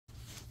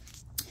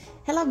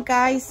Hello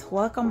guys,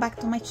 welcome back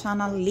to my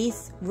channel.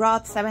 Liz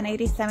Rod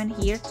 787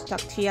 here to talk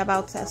to you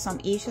about some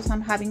issues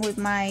I'm having with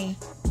my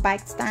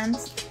bike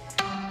stands.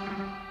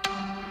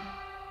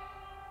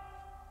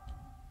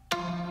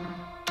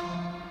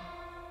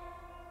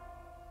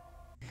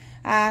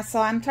 So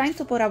I'm trying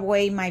to put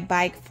away my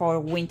bike for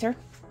winter,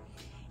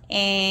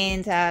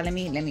 and let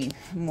me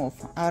move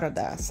out of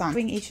the sun.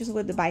 Having issues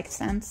with the bike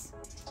stands.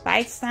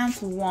 Bike stands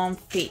won't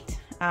fit.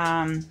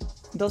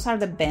 Those are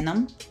the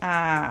Venom.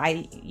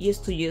 I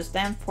used to use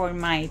them for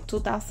my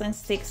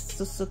 2006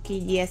 Suzuki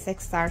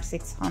gsxr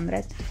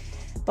 600,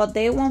 but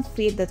they won't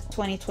fit the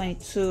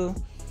 2022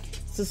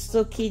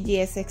 Suzuki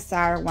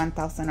gsxr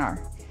 1000R.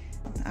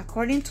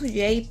 According to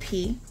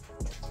JP,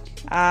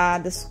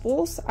 the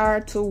spools are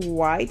too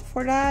wide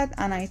for that,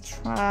 and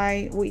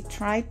we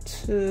tried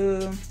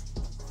to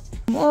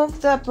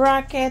move the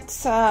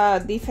brackets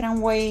different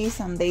ways,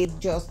 and they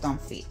just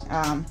don't fit.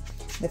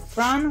 The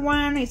front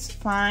one is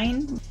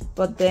fine,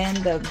 but then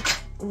the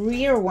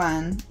rear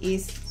one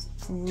is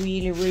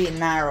really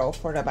narrow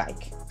for the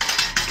bike.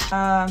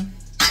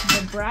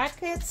 The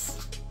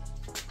brackets,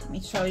 let me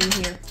show you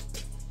here.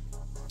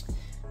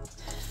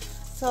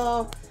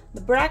 So the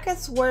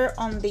brackets were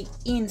on the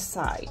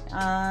inside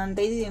and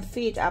they didn't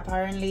fit.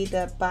 Apparently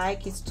the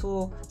bike is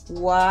too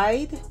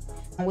wide.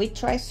 We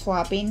tried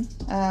swapping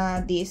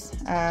this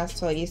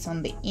so it's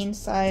on the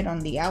inside, on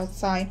the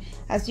outside.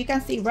 As you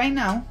can see right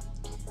now,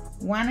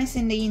 one is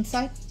in the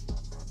inside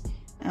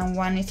and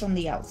one is on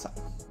the outside,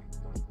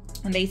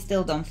 and they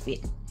still don't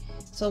fit.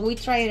 So we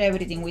tried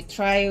everything. We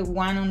tried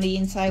one on the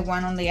inside,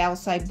 one on the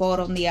outside, both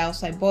on the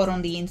outside, both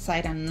on the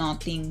inside, and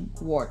nothing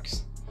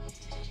works.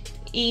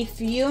 If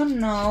you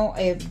know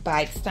a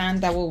bike stand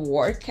that will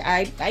work,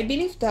 I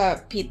believe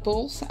the pit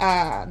bulls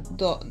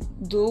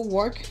do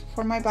work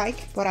for my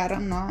bike, but I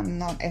don't know, I'm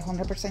not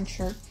 100%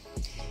 sure.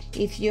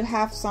 If you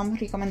have some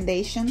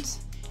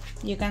recommendations,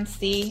 you can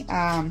see.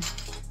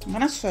 I'm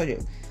gonna show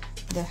you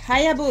the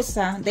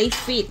Hayabusa. They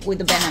fit with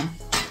the Venom.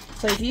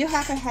 So if you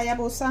have a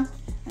Hayabusa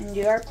and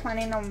you are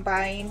planning on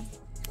buying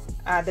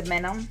the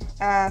Venom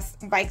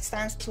bike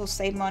stands to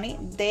save money,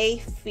 they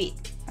fit.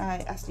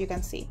 As you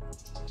can see,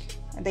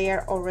 they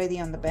are already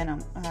on the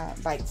Venom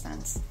bike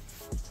stands,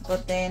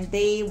 but then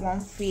they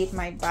won't fit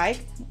my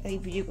bike.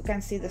 If you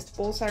can see, the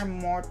spools are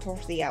more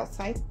towards the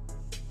outside.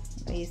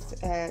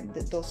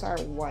 Those are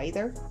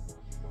wider.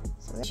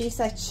 So it's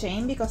a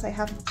shame because I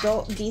have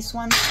these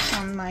ones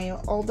on my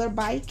older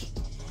bike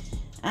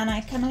and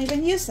I cannot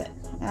even use it.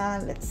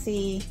 Let's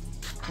see,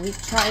 we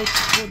try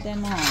to put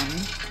them on.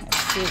 Let's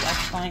see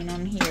what's going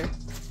on here.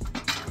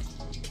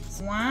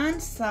 So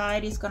one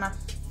side is gonna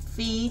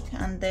fit,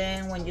 and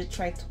then when you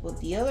try to put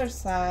the other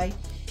side,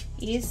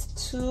 it's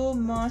too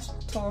much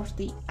towards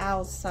the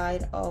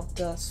outside of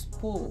the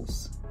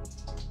spools.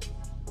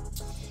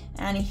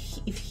 And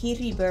if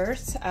he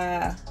reverses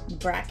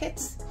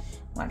brackets,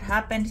 what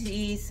happens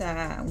is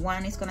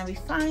one is gonna be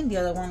fine, the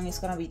other one is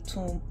gonna be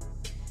too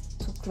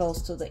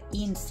close to the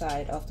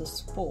inside of the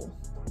spool.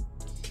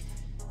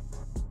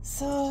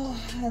 So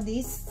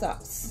this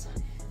sucks.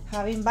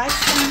 Having bike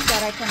stands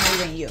that I cannot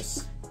even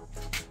use.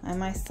 I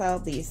might sell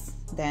these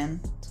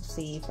then to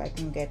see if I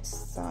can get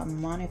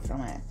some money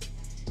from it,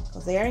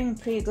 because they are in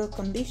pretty good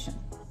condition.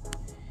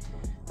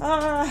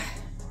 I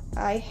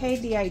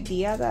hate the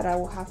idea that I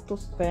will have to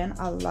spend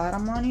a lot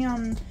of money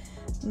on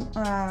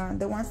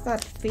the ones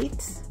that fit.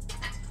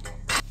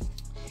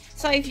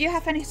 So if you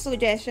have any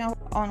suggestion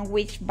on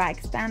which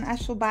bike stand I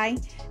should buy,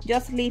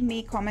 just leave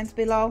me comments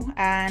below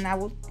and I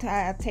will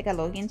take a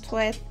look into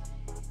it,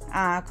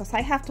 because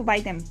I have to buy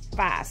them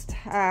fast.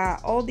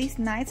 All these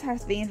nights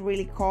has been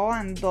really cold,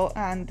 and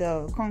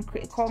the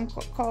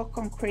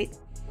concrete,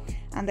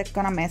 and they're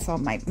gonna mess up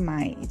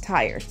my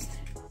tires.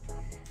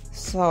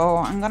 So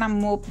I'm gonna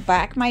move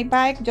back my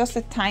bike just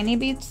a tiny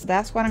bit.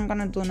 That's what I'm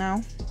gonna do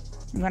now.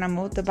 I'm gonna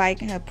move the bike,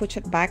 push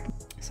it back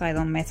so I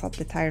don't mess up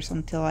the tires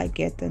until I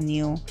get the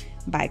new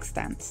bike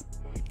stands.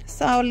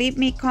 So leave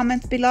me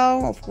comments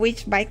below of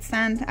which bike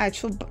stand I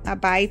should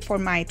buy for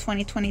my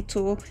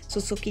 2022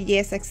 Suzuki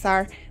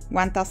gsxr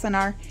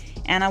 1000R,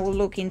 and I will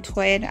look into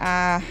it.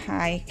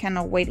 I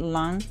cannot wait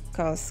long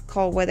because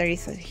cold weather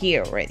is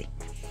here already.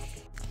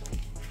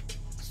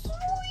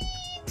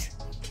 Sweet!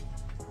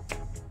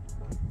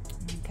 Oh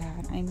my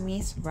God, I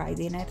miss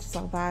riding it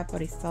so bad,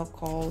 but it's so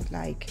cold.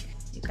 Like,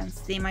 you can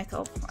see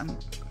myself.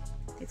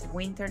 It's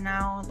winter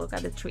now. Look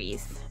at the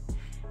trees.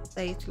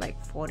 It's like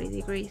 40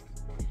 degrees,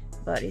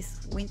 but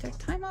it's winter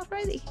time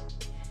already.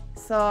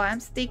 So I'm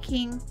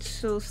sticking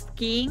to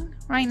skiing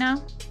right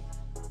now.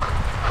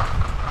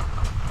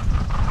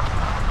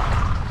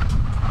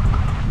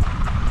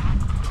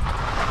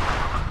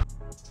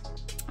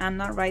 I'm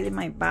not riding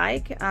my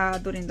bike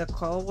during the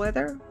cold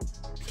weather.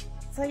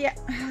 So yeah,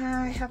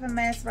 I have a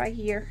mess right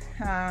here.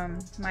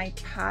 My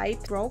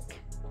pipe broke,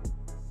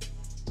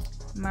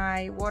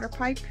 my water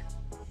pipe,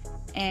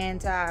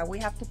 and we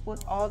have to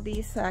put all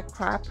this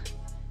crap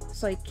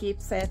so it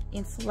keeps it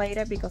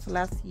insulated, because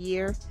last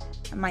year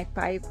my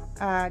pipe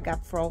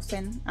got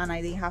frozen and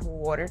I didn't have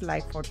water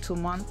like for 2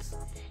 months,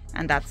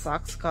 and that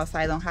sucks because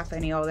I don't have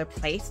any other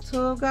place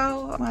to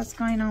go. What's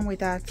going on with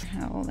that?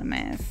 All the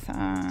mess.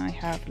 I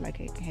have like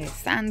a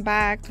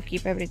sandbag to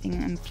keep everything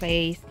in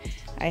place.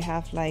 I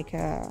have like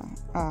a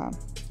I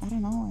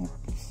don't know,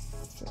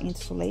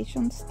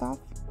 insulation stuff,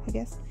 I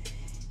guess.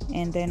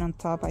 And then on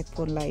top I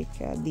put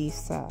like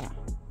these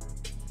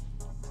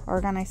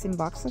organizing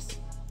boxes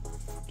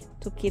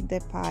to keep the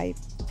pipe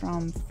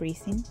from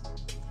freezing.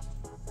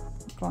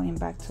 Going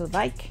back to the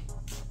bike.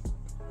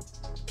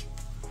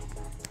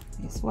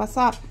 This is what's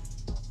up.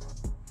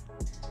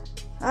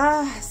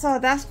 So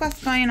that's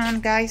what's going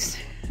on, guys.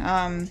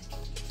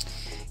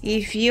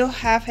 If you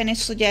have any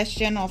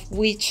suggestion of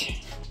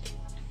which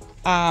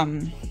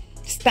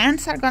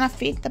stands are gonna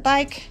fit the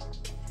bike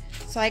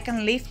so I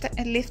can lift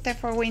it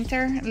for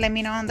winter, let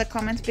me know in the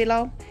comments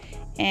below,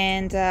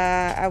 and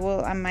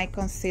I might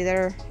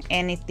consider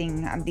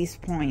anything at this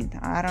point.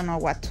 I don't know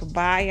what to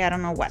buy, I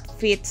don't know what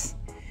fits.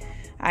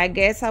 I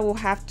guess I will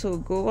have to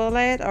Google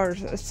it or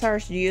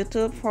search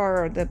YouTube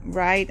for the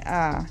right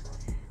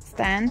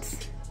stands.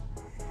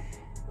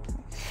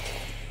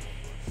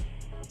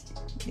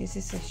 This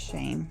is a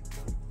shame.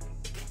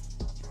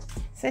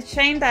 It's a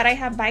shame that I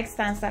have bike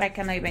stands that I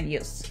cannot even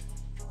use.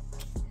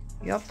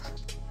 Yup.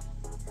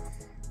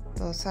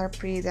 Those are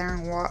pretty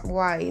darn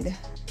wide.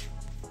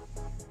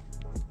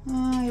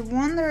 I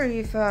wonder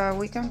if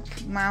we can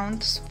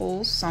mount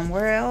spools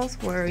somewhere else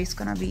where it's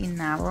gonna be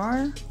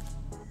narrower.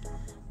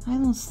 I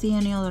don't see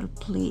any other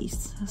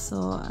place,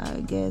 so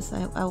I guess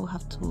I will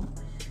have to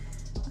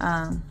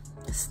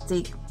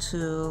stick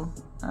to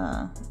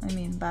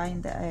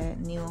buying the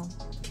new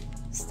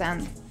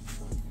stand.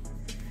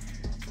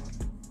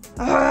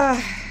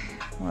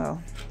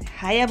 Well,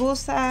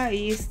 Hayabusa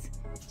is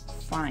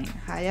fine.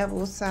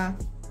 Hayabusa,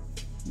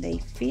 they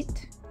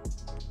fit.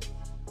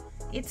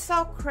 It's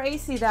so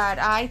crazy that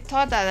I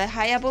thought that the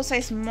Hayabusa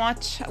is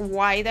much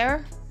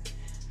wider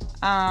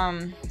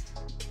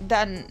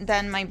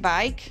than my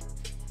bike,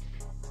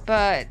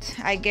 but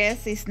I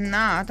guess it's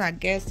not. I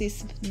guess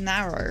it's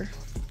narrower,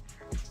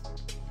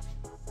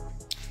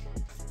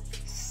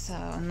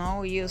 so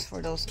no use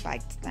for those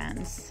bike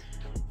stands,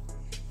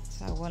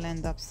 so I will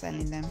end up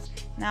selling them.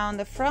 Now on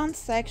the front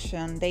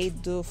section they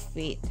do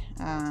fit.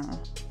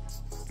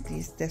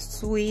 This is the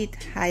sweet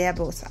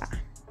Hayabusa.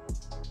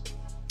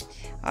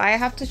 I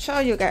have to show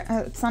you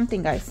guys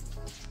something, guys.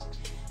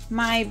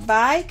 My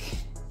bike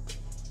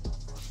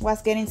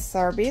was getting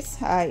service.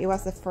 It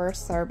was the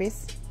first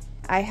service.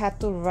 I had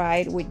to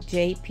ride with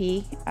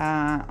JP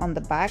on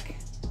the back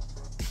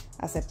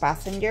as a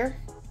passenger.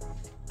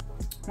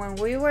 When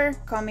we were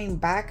coming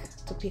back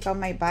to pick up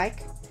my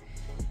bike,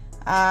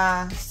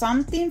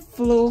 something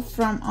flew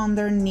from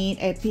underneath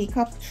a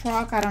pickup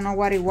truck. I don't know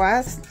what it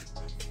was.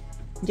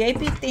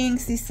 JP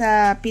thinks it's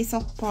a piece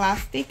of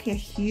plastic, a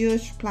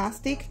huge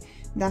plastic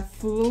that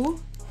flew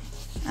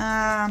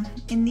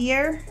in the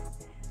air,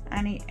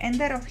 and it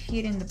ended up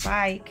hitting the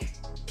bike.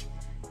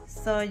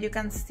 So you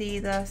can see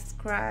the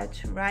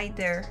scratch right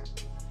there,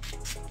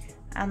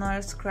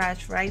 another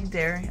scratch right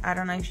there. I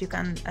don't know if you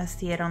can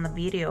see it on the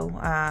video,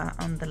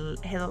 on the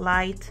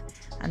headlight,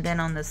 and then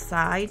on the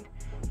side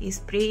is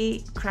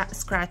pretty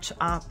scratched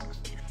up,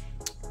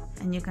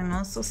 and you can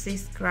also see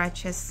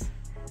scratches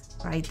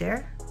right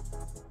there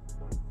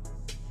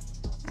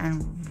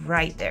and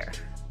right there.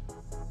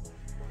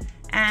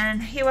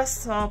 And he was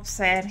so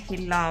upset. He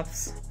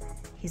loves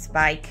his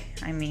bike.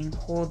 I mean,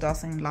 who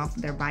doesn't love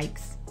their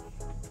bikes?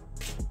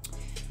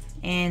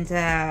 And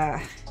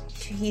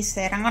he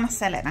said, I'm gonna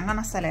sell it, I'm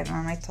gonna sell it.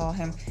 And I told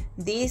him,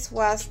 this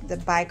was the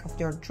bike of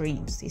your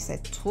dreams. He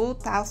said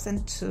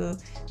 2002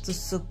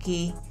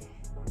 Suzuki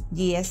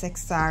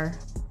gsxr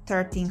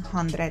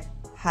 1300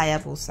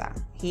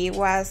 Hayabusa. He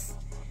was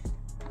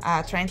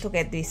trying to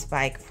get this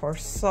bike for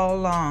so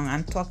long.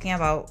 I'm talking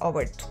about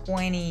over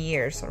 20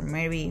 years, or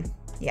maybe,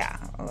 yeah,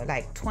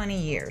 like 20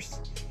 years.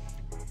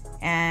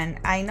 And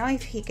I know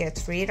if he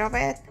gets rid of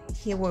it,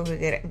 he will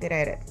regret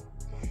it.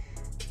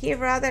 He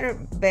rather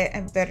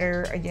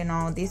better, you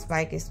know, this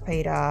bike is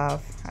paid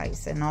off.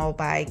 It's an old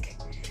bike.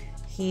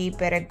 He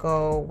better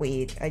go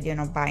with, you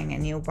know, buying a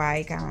new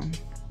bike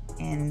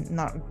and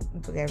not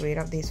to get rid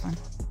of this one.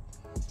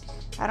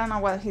 I don't know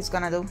what he's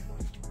gonna do.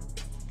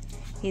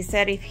 He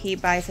said if he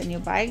buys a new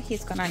bike,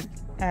 he's gonna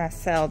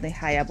sell the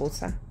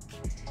Hayabusa.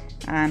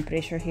 I'm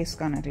pretty sure he's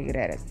gonna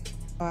regret it.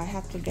 So I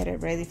have to get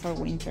it ready for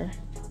winter,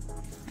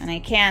 and I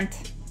can't,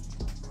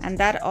 and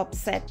that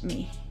upset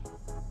me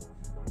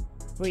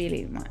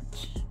really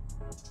much.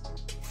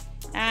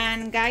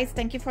 And guys,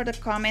 thank you for the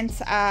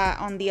comments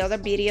on the other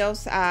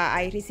videos.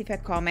 I received a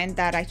comment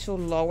that I should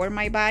lower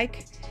my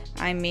bike.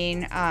 I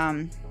mean,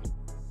 I'm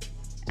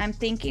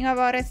thinking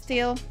about it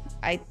still.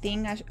 I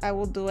think I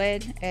will do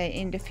it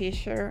in the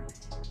future.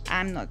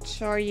 I'm not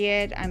sure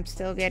yet. I'm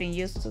still getting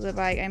used to the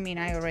bike. I mean,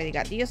 I already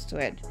got used to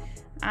it.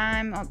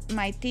 I'm on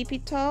my tippy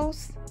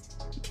toes,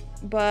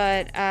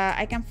 but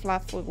I can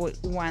flat foot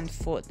with one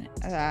foot,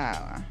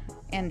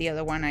 and the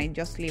other one I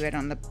just leave it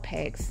on the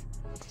pegs.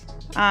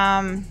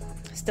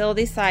 Still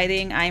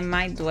deciding. I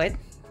might do it.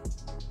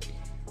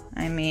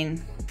 I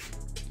mean,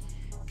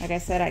 Like I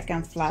said, I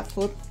can flat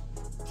foot.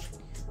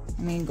 Let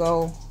me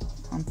go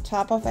on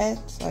top of it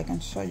so I can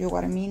show you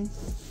what I mean.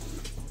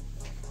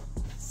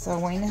 So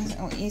when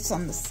it's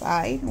on the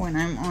side, when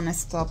I'm on a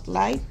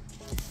stoplight,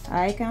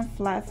 I can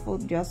flat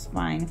foot just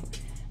fine.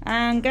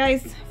 And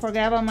guys,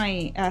 forget about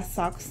my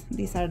socks.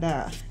 These are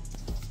the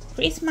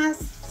Christmas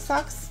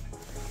socks.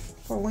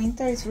 For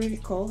winter, it's really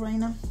cold right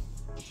now.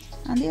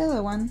 And the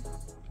other one,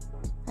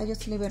 I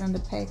just leave it on the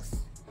pegs.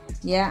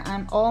 Yeah,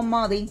 I'm all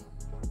muddy.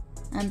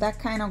 I'm that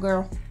kind of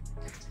girl.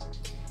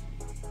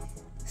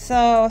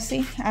 So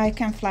see, I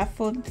can flat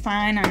foot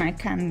fine, and I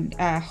can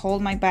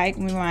hold my bike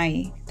with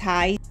my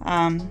thigh.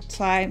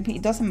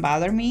 It doesn't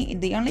bother me.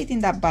 The only thing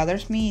that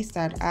bothers me is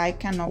that I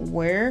cannot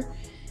wear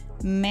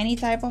many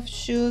type of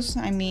shoes.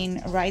 I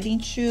mean riding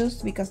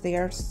shoes, because they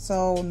are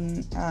so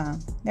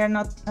they're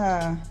not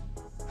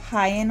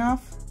high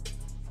enough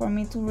for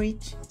me to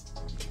reach.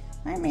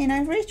 I mean,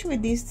 I reach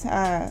with these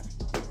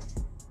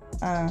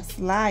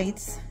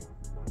slides,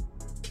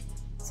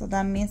 so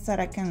that means that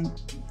I can,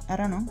 I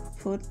don't know,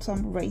 put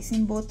some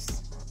racing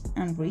boots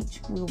and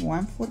reach with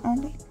one foot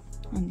only,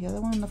 and the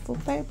other one on the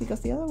foot peg,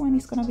 because the other one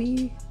is gonna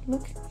be,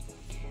 look,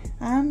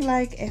 I'm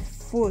like a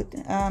foot,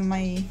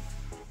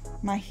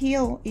 my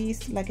heel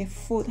is like a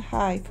foot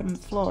high from the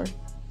floor,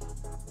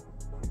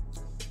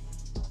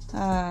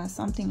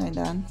 something like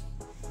that.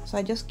 So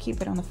I just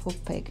keep it on the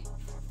foot peg,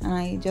 and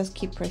I just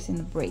keep pressing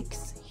the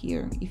brakes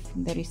here if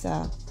there is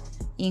a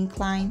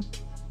incline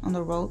on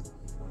the road,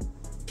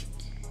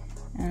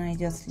 and I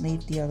just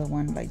leave the other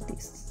one like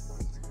this.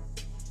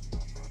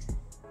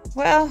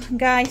 Well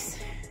guys,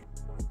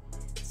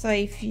 so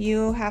if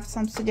you have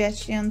some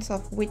suggestions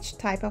of which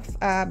type of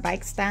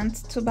bike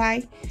stands to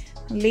buy,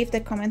 leave the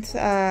comments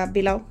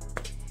below,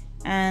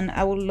 and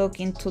I will look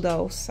into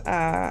those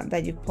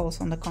that you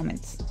post on the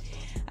comments.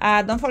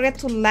 Don't forget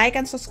to like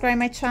and subscribe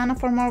my channel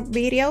for more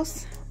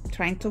videos. I'm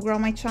trying to grow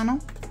my channel,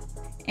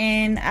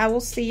 and I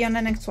will see you on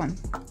the next one.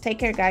 Take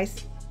care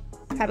guys,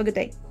 have a good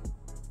day.